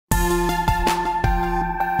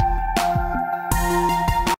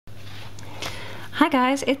Hi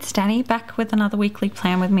guys, it's Danny back with another weekly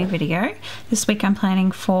plan with me video. This week I'm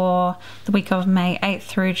planning for the week of May 8th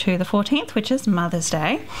through to the 14th, which is Mother's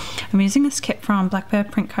Day. I'm using this kit from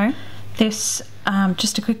Blackbird Print Co. This,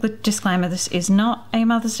 just a quick disclaimer, this is not a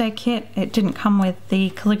Mother's Day kit. It didn't come with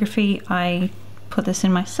the calligraphy. I put this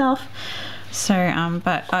in myself. So,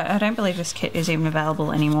 but I don't believe this kit is even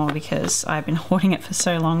available anymore because I've been hoarding it for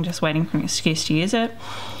so long, just waiting for an excuse to use it.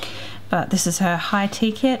 But this is her high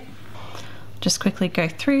tea kit. Just quickly go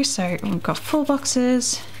through. So we've got full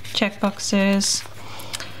boxes, check boxes,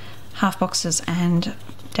 half boxes, and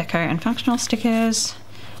deco and functional stickers,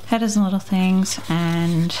 headers and little things,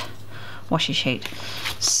 and washi sheet.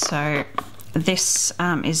 So this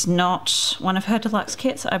is not one of her deluxe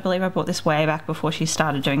kits. I believe I bought this way back before she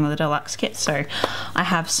started doing the deluxe kit. So I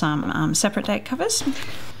have some separate date covers.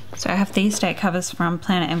 So I have these date covers from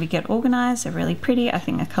Planner Envy Get Organized. They're really pretty. I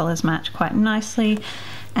think the colors match quite nicely.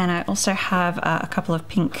 And I also have a couple of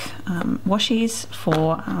pink washies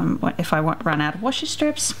for if I run out of washi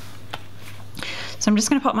strips. So I'm just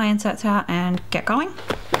going to pop my inserts out and get going.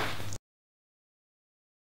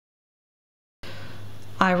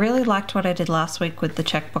 I really liked what I did last week with the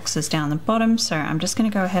check boxes down the bottom, so I'm just going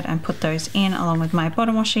to go ahead and put those in along with my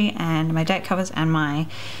bottom washi and my date covers and my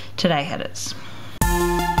today headers.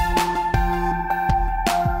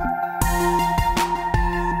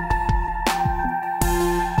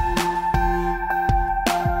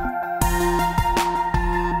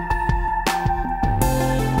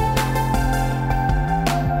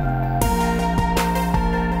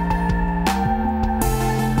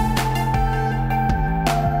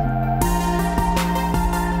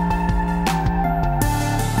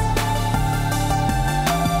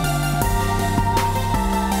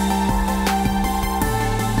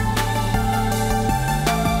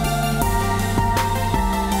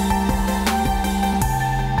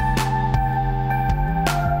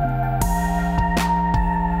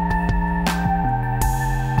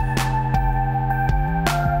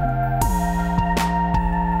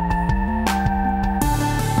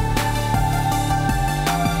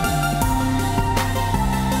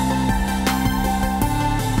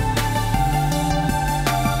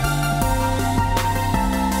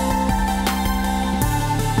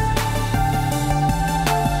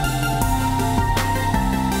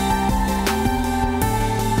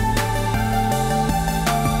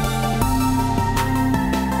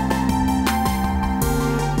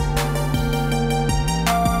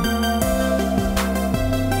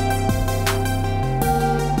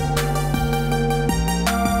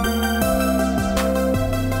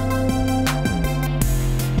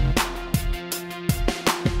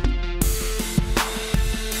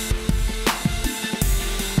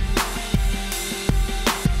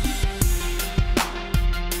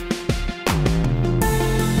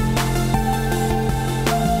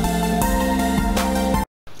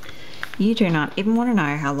 You do not even want to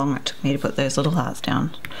know how long it took me to put those little hearts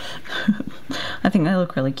down. I think they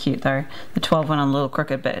look really cute though. The 12 went on a little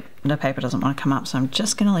crooked, but the paper doesn't want to come up, so I'm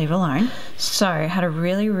just going to leave it alone. So I had a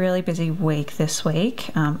really busy week this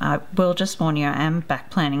week. I will just warn you, I am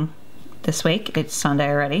back planning this week. It's Sunday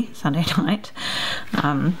already, Sunday night.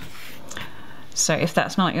 So if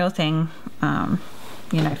that's not your thing,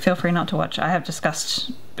 you know, feel free not to watch. I have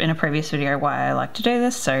discussed in a previous video why I like to do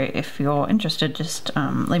this, so if you're interested, just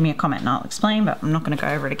leave me a comment and I'll explain, but I'm not going to go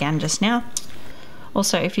over it again just now.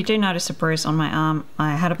 Also, if you do notice a bruise on my arm,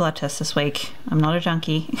 I had a blood test this week. I'm not a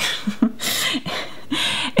junkie.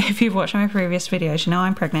 If you've watched my previous videos, you know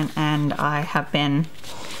I'm pregnant and I have been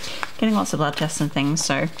getting lots of blood tests and things,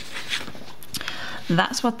 so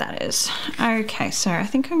that's what that is. Okay, so I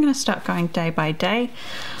think I'm going to start going day by day.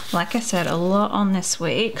 Like I said, a lot on this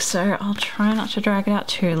week, so I'll try not to drag it out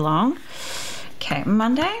too long. Okay,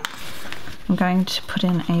 Monday, I'm going to put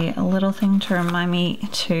in a little thing to remind me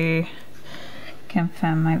to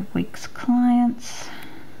confirm my week's clients.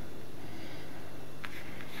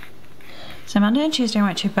 So Monday and Tuesday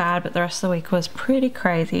weren't too bad, but the rest of the week was pretty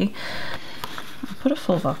crazy. I'll put a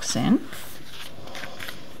full box in.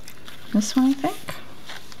 This one, I think.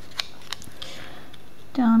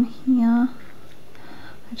 Down here.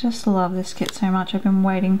 I just love this kit so much. I've been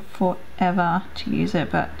waiting forever to use it,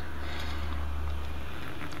 but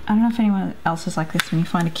I don't know if anyone else is like this. When you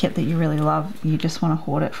find a kit that you really love, you just want to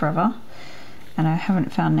hoard it forever. And I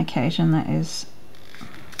haven't found an occasion that is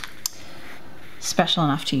special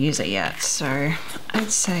enough to use it yet. So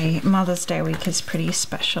I'd say Mother's Day week is pretty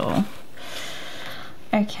special.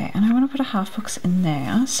 Okay, and I want to put a half box in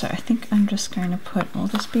there. So I think I'm just going to put, will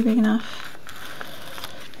this be big enough?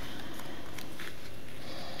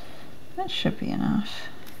 That should be enough.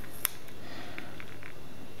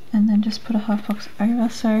 and then just put a half box over,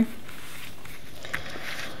 so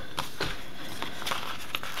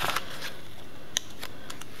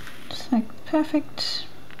just like perfect.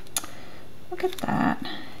 Look at that.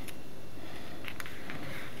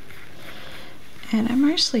 And I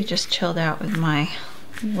mostly just chilled out with my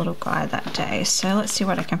little guy that day, so let's see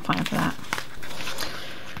what I can find for that.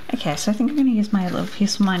 Okay, so I think I'm going to use my little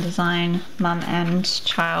Peaceful Mind Design mum and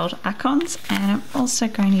child icons, and I'm also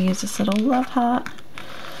going to use this little love heart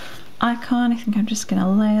icon. I think I'm just going to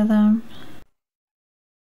layer them.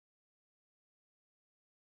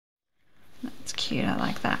 That's cute, I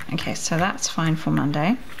like that. Okay, so that's fine for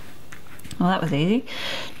Monday. Well, that was easy.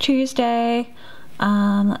 Tuesday,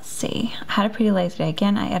 let's see. I had a pretty lazy day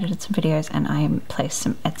again. I edited some videos and I placed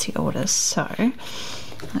some Etsy orders. So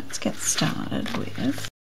let's get started with.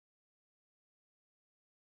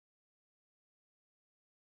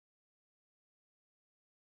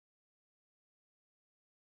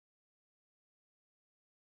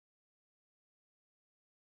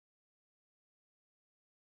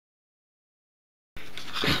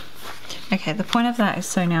 Okay, the point of that is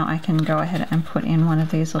so now I can go ahead and put in one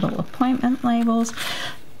of these little appointment labels.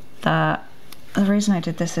 The reason I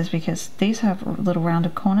did this is because these have little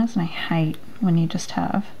rounded corners and I hate when you just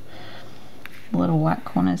have little white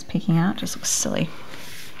corners peeking out. It just looks silly,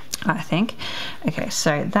 I think. Okay,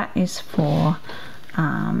 so that is for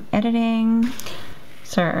editing.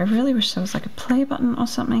 So I really wish there was like a play button or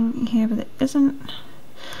something here, but there isn't.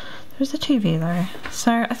 There's a TV though,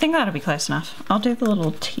 so I think that'll be close enough. I'll do the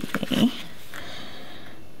little TV.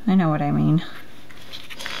 I know what I mean.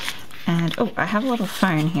 And oh, I have a little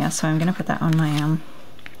phone here, so I'm gonna put that on my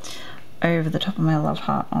over the top of my love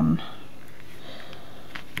heart on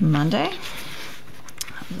Monday.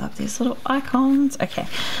 I love these little icons. Okay,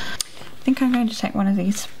 I think I'm going to take one of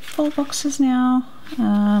these full boxes now.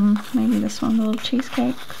 Maybe this one, the little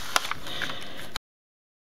cheesecake.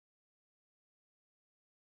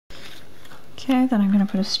 Okay, then I'm going to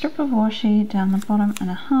put a strip of washi down the bottom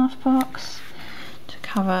and a half box to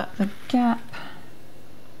cover the gap.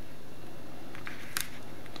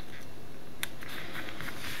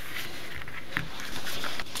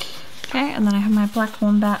 Okay, and then I have my Black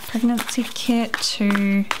Wombat pregnancy kit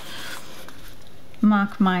to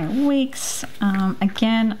mark my weeks.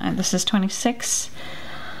 Again, this is 26.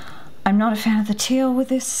 I'm not a fan of the teal with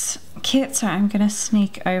this kit, so I'm going to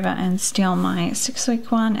sneak over and steal my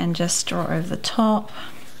 6-week one and just draw over the top.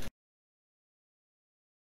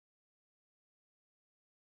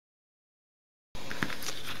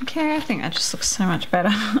 Okay, I think that just looks so much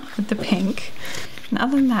better with the pink. And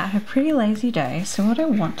other than that, I had a pretty lazy day, so what I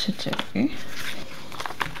want to do,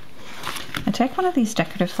 I take one of these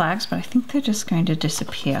decorative flags, but I think they're just going to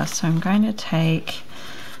disappear, so I'm going to take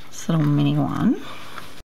this little mini one.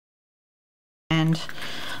 And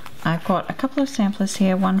I've got a couple of samplers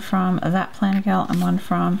here, one from That Planner Girl and one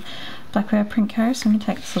from Blackbird Print Co. So I'm going to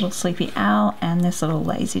take this little Sleepy Owl and this little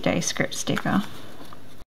Lazy Day script sticker.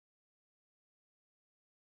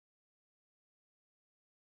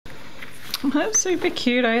 That's super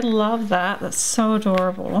cute. I love that. That's so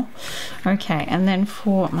adorable. Okay, and then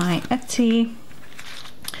for my Etsy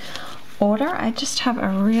order, I just have a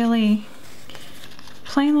really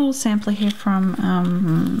plain little sampler here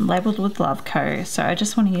from Labeled with Love Co. So I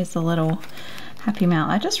just want to use the little happy mail.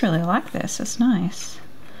 I just really like this. It's nice.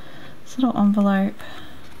 This little envelope.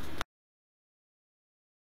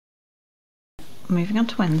 Moving on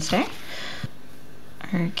to Wednesday.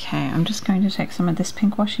 Okay, I'm just going to take some of this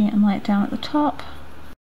pink washi and lay it down at the top.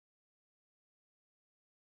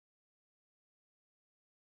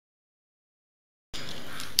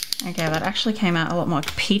 Okay, that actually came out a lot more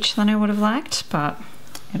peach than I would have liked, but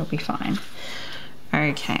it'll be fine.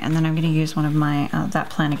 Okay, and then I'm going to use one of my That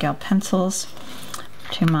Planner Girl pencils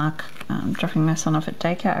to mark dropping my son off at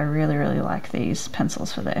daycare. I really, really like these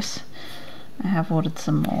pencils for this. I have ordered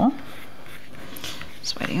some more.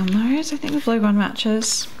 Just waiting on those. I think the blue one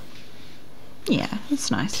matches. Yeah, that's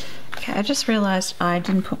nice. Okay, I just realised I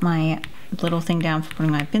didn't put my little thing down for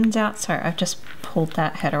putting my bins out, so I've just pulled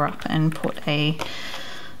that header up and put a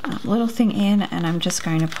little thing in, and I'm just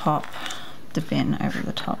going to pop the bin over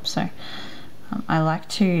the top. So I like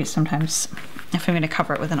to sometimes, if I'm going to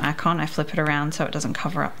cover it with an icon, I flip it around so it doesn't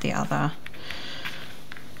cover up the other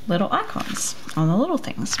little icons on the little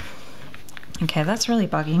things. Okay, that's really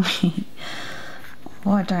bugging me.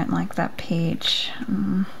 Oh, I don't like that peach.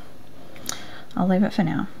 I'll leave it for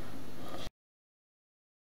now.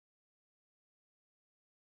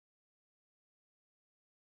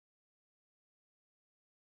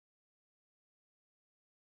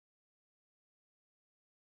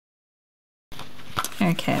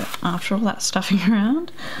 Okay, after all that stuffing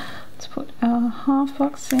around, let's put our half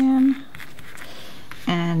box in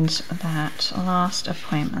and that last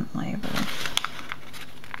appointment label.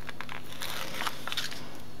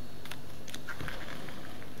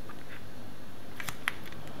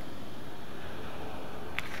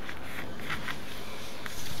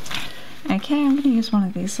 Okay, I'm going to use one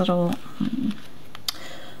of these little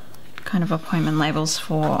kind of appointment labels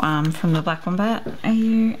for from the Blackbird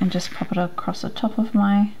AU and just pop it across the top of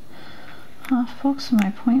my half box for my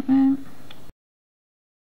appointment.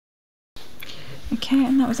 Okay,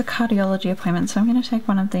 and that was a cardiology appointment, so I'm going to take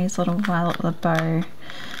one of these little Violet with a Bow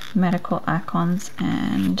medical icons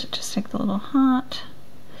and just take the little heart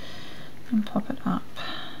and pop it up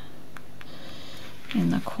in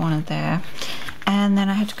the corner there. And then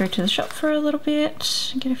I had to go to the shop for a little bit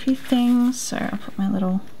and get a few things, so I'll put my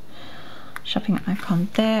little shopping icon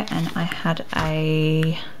there, and I had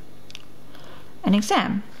an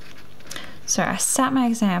exam. So I sat my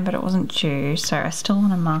exam, but it wasn't due, so I still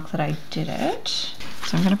want to mark that I did it.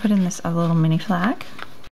 So I'm going to put in this little mini flag.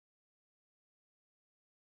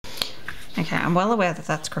 Okay, I'm well aware that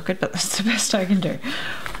that's crooked, but that's the best I can do.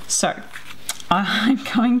 So I'm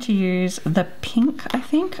going to use the pink, I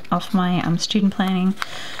think, off my student planning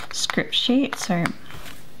script sheet. So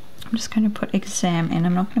I'm just going to put exam in.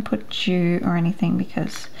 I'm not going to put due or anything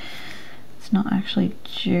because it's not actually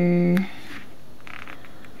due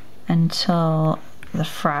until the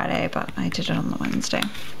Friday, but I did it on the Wednesday.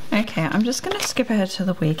 Okay, I'm just going to skip ahead to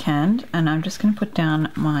the weekend, and I'm just going to put down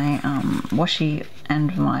my washi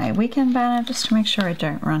and my weekend banner just to make sure I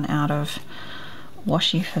don't run out of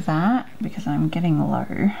washi for that because I'm getting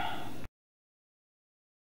low.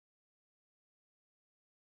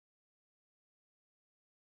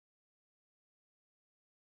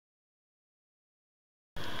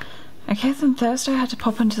 Okay, then Thursday I had to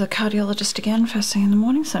pop into the cardiologist again first thing in the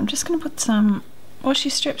morning, so I'm just going to put some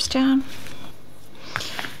washi strips down.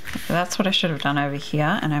 That's what I should have done over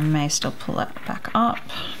here, and I may still pull that back up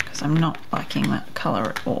because I'm not liking that colour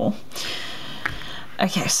at all.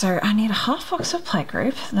 Okay, so I need a half box of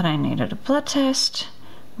playgroup, then I needed a blood test,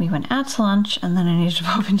 we went out to lunch, and then I needed to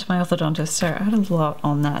pop into my orthodontist, so I had a lot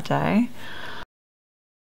on that day.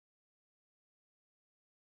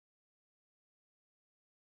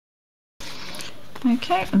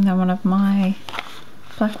 Okay, and then one of my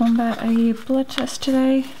Blackbird AU blood test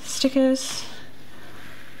today stickers.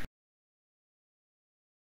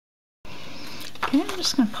 Okay, I'm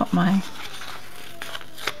just going to pop my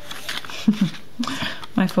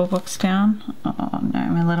my full box down. Oh no,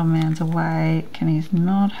 my little man's awake and he's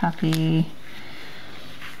not happy.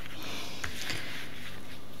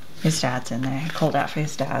 His dad's in there. He called out for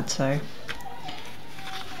his dad, so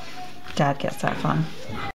dad gets that fun.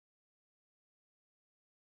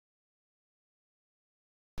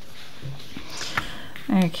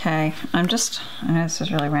 Okay, I know this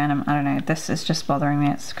is really random, I don't know, this is just bothering me,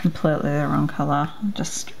 it's completely the wrong colour,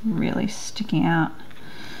 just really sticking out.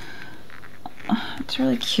 It's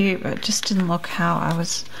really cute, but it just didn't look how I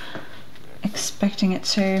was expecting it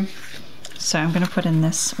to. So I'm going to put in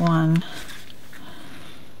this one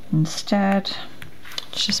instead.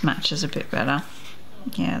 It just matches a bit better.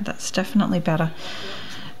 Yeah, that's definitely better.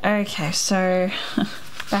 Okay, so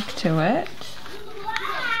back to it.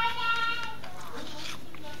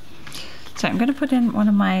 So I'm going to put in one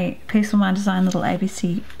of my Peaceful Mind Design little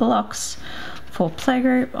ABC blocks for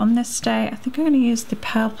playgroup on this day. I think I'm going to use the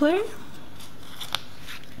pale blue.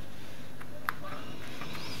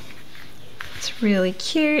 It's really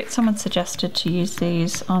cute. Someone suggested to use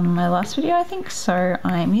these on my last video, I think, so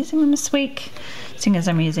I'm using them this week, seeing as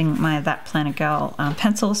I'm using my That Planner Girl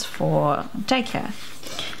pencils for daycare.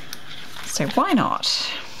 So why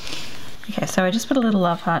not? Okay, so I just put a little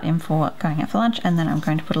love heart in for going out for lunch, and then I'm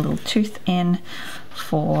going to put a little tooth in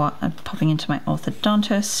for popping into my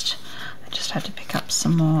orthodontist. I just had to pick up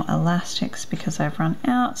some more elastics because I've run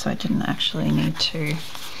out, so I didn't actually need to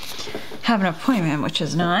have an appointment, which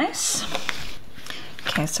is nice.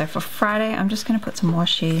 Okay, so for Friday, I'm just going to put some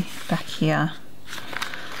washi back here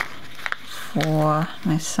for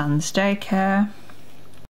my son's daycare.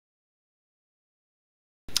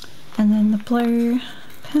 And then the blue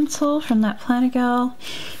pencil from That Planner Girl,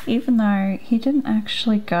 even though he didn't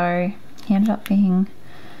actually go, he ended up being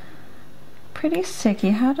pretty sick.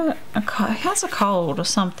 He had he has a cold or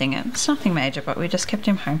something. It's nothing major, but we just kept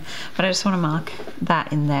him home. But I just want to mark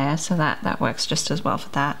that in there so that works just as well for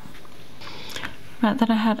that. Right,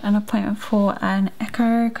 then I had an appointment for an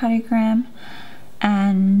echocardiogram,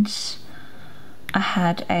 and I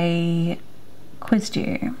had a quiz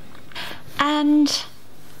due, and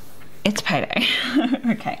it's payday.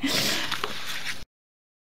 Okay,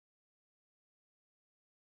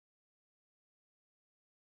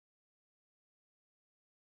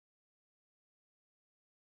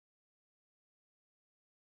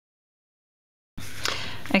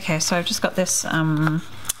 Okay, so I've just got this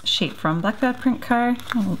sheet from Blackbird Print Co.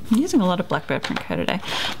 Oh, I'm using a lot of Blackbird Print Co today.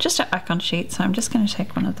 Just an icon sheet, so I'm just going to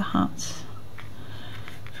take one of the hearts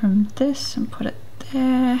from this and put it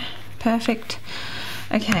there. Perfect.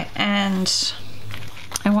 Okay, and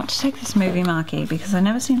I want to take this movie marquee because I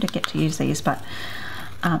never seem to get to use these, but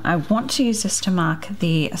I want to use this to mark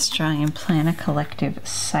the Australian Planner Collective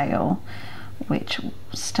sale, which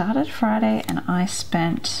started Friday, and I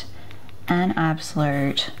spent an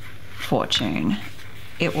absolute fortune.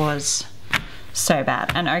 It was so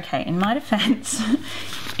bad. And okay, in my defense,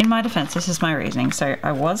 this is my reasoning. So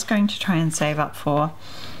I was going to try and save up for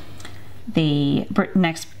the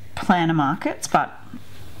next planner markets, but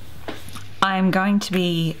I'm going to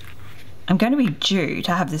be due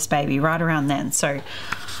to have this baby right around then. So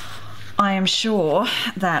I am sure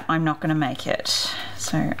that I'm not going to make it.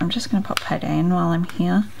 So I'm just going to put payday in while I'm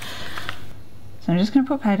here. So I'm just going to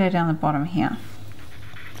put payday down the bottom here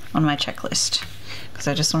on my checklist, because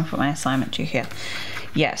I just want to put my assignment due here.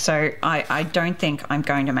 Yeah, so I don't think I'm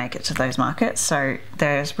going to make it to those markets, so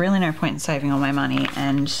there's really no point in saving all my money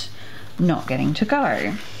and not getting to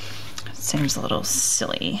go. It seems a little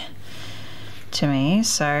silly to me,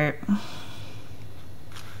 so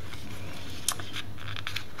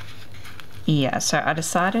yeah, so I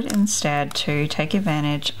decided instead to take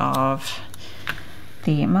advantage of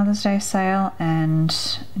the Mother's Day sale and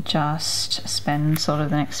just spend sort of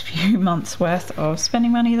the next few months worth of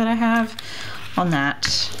spending money that I have on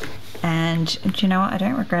that. And do you know what? I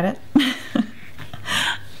don't regret it.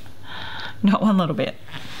 Not one little bit.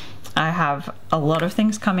 I have a lot of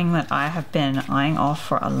things coming that I have been eyeing off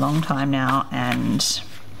for a long time now, and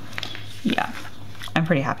yeah, I'm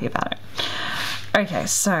pretty happy about it. Okay,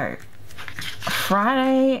 so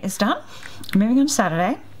Friday is done. Moving on to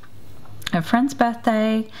Saturday. A friend's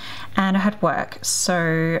birthday, and I had work,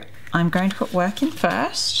 so I'm going to put work in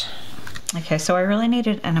first. Okay, so I really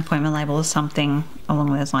needed an appointment label or something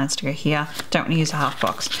along those lines to go here. Don't want to use a half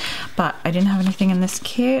box, but I didn't have anything in this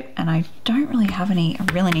kit, and I don't really have any. I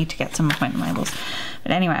really need to get some appointment labels.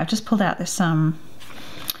 But anyway, I've just pulled out this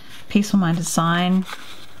Peaceful Mind Design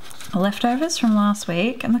leftovers from last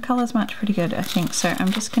week, and the colors match pretty good, I think. So I'm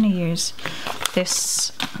just going to use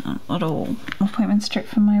this little appointment strip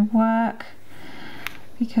for my work,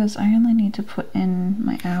 because I only need to put in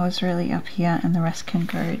my hours really up here, and the rest can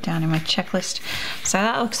go down in my checklist. So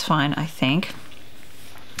that looks fine, I think.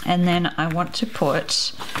 And then I want to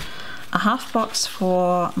put a half box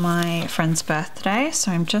for my friend's birthday,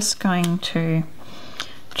 so I'm just going to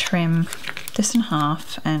trim this in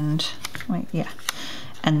half and wait, yeah,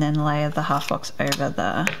 and then layer the half box over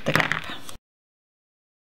the gap.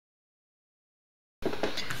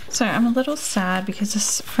 So I'm a little sad because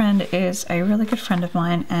this friend is a really good friend of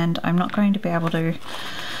mine, and I'm not going to be able to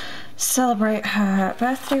celebrate her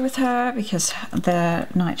birthday with her, because the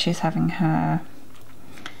night she's having her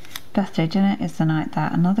birthday dinner is the night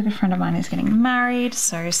that another good friend of mine is getting married.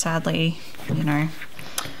 So sadly, you know,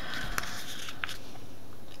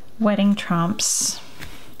 wedding trumps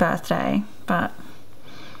birthday, but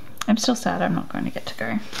I'm still sad I'm not going to get to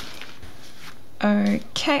go.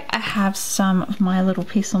 Okay, I have some of my little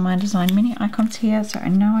Peaceful Mind Design mini icons here, so I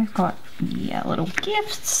know I've got, yeah, little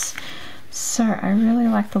gifts. So I really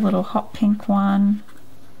like the little hot pink one.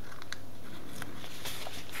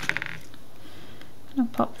 I'll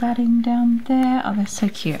pop that in down there. Oh, they're so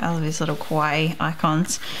cute. I love these little kawaii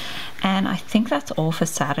icons. And I think that's all for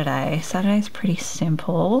Saturday. Saturday's pretty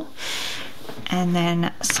simple. And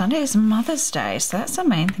then Sunday's Mother's Day, so that's the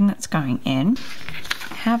main thing that's going in.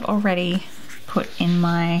 I have already put in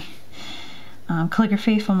my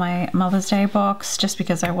calligraphy for my Mother's Day box, just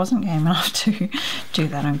because I wasn't game enough to do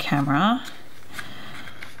that on camera.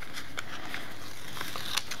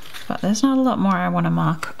 But there's not a lot more I want to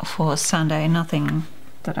mark for Sunday. Nothing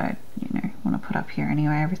that I, you know, want to put up here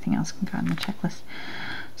anyway. Everything else can go in the checklist.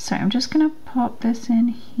 So I'm just going to pop this in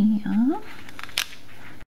here.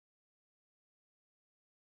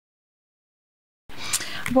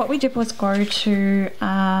 What we did was go to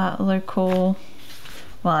a local,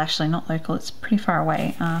 well, actually not local, it's pretty far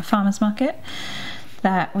away, farmer's market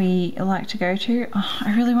that we like to go to. Oh,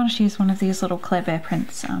 I really wanted to use one of these little Claire Bear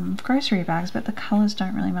Prints grocery bags, but the colours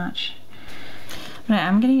don't really match. But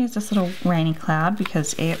I'm going to use this little rainy cloud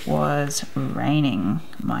because it was raining,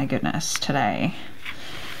 my goodness, today.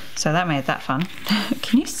 So that made that fun.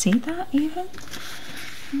 Can you see that even?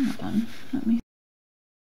 Hold on, let me.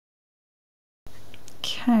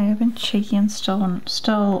 Okay, I've been cheeky and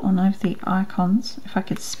stole one of the icons, if I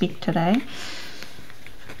could speak today.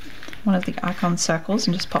 One of the icon circles,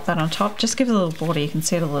 and just pop that on top. Just give it a little border, you can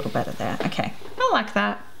see it a little better there. Okay, I like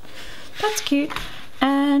that. That's cute.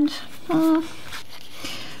 And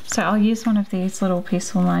so I'll use one of these little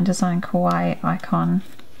Peaceful Mind Design Kawaii icon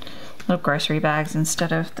little grocery bags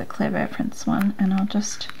instead of the Claire Bear Prince one, and I'll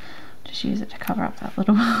just use it to cover up that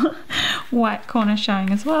little white corner showing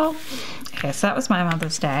as well. Okay, so that was my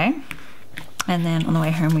Mother's Day. And then on the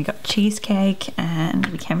way home we got cheesecake, and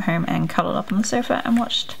we came home and cuddled up on the sofa and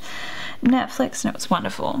watched Netflix, and it was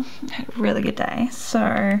wonderful. I had a really good day.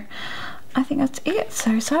 So I think that's it.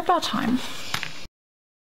 So sidebar time.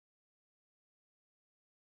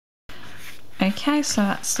 Okay, so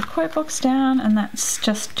that's the quote box down, and that's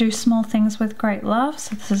just do small things with great love.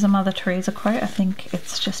 So this is a Mother Teresa quote. I think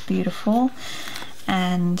it's just beautiful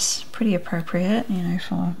and pretty appropriate, you know,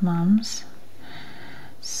 for mums.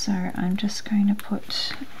 So I'm just going to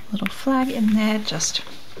put a little flag in there just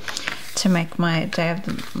to make my day of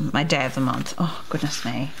the month. Oh goodness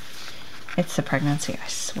me, it's the pregnancy, I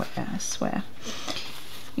swear.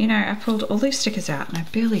 You know, I pulled all these stickers out and I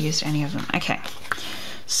barely used any of them. Okay.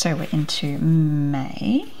 So we're into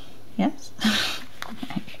May, yes?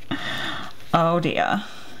 Oh dear.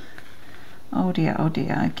 Oh dear, oh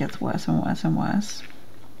dear, it gets worse and worse and worse.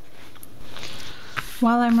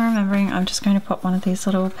 While I'm remembering, I'm just going to put one of these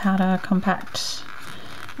little powder compact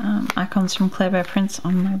icons from Claire Bear Prince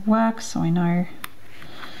on my work, so I know,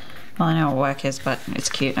 well, I know what work is, but it's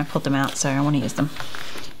cute and I pulled them out, so I want to use them.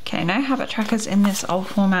 Okay, no habit trackers in this old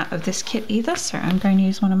format of this kit either, so I'm going to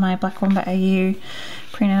use one of my Black Wombat AU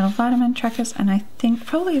prenatal vitamin trackers, and I think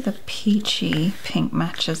probably the peachy pink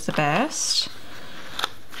matches the best.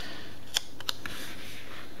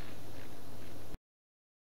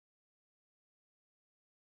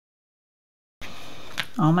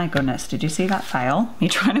 Oh my goodness, did you see that fail? Me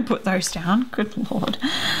trying to put those down? Good Lord.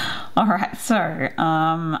 All right, so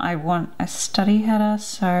I want a study header,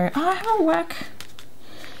 so I have a work.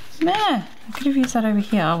 Meh, I could have used that over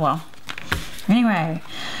here. Oh well. Anyway,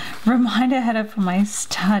 reminder header for my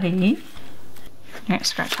study. No,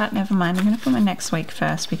 scratch that, never mind. I'm going to put my next week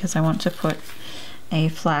first because I want to put a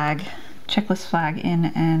flag, checklist flag in,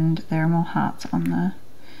 and there are more hearts on the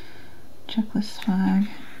checklist flag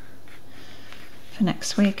for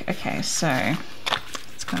next week. Okay, so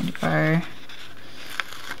it's going to go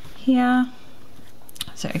here.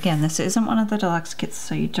 So again, this isn't one of the deluxe kits,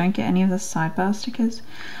 so you don't get any of the sidebar stickers.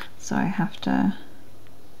 So I have to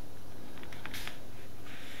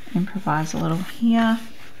improvise a little here.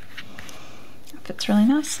 It fits really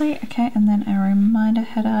nicely. Okay, and then a reminder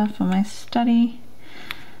header for my study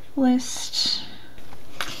list.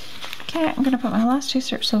 Okay, I'm going to put my last 2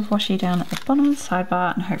 strips of washi down at the bottom of the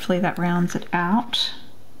sidebar, and hopefully that rounds it out.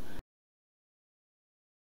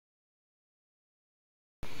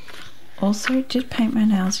 Also did paint my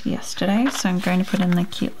nails yesterday, so I'm going to put in the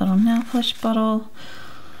cute little nail polish bottle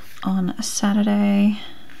on a Saturday,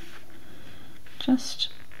 just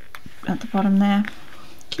at the bottom there.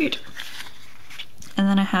 Cute. And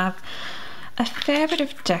then I have a fair bit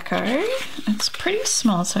of deco. It's pretty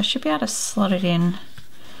small, so I should be able to slot it in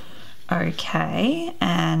okay,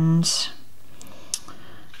 and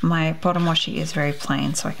my bottom washi is very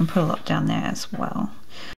plain, so I can put a lot down there as well.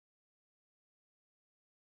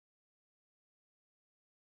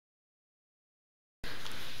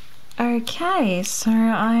 Okay, so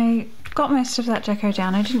I got most of that deco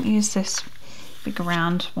down. I didn't use this big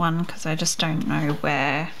round one because I just don't know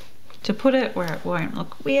where to put it where it won't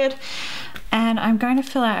look weird. And I'm going to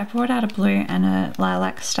fill out, I brought out a blue and a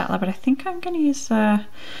lilac Statler, but I think I'm going to use the,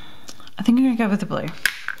 I think I'm going to go with the blue.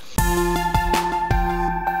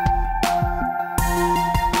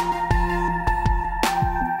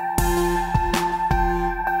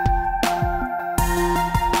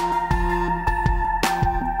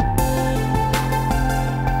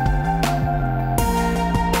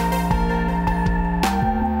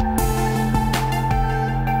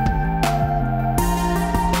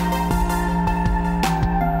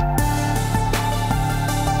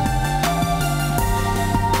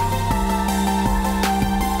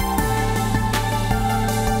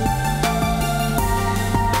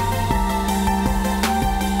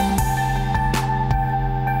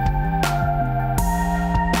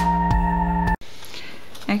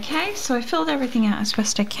 Okay, so I filled everything out as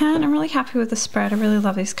best I can. I'm really happy with the spread. I really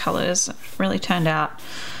love these colors. It really turned out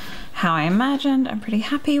how I imagined. I'm pretty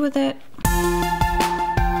happy with it.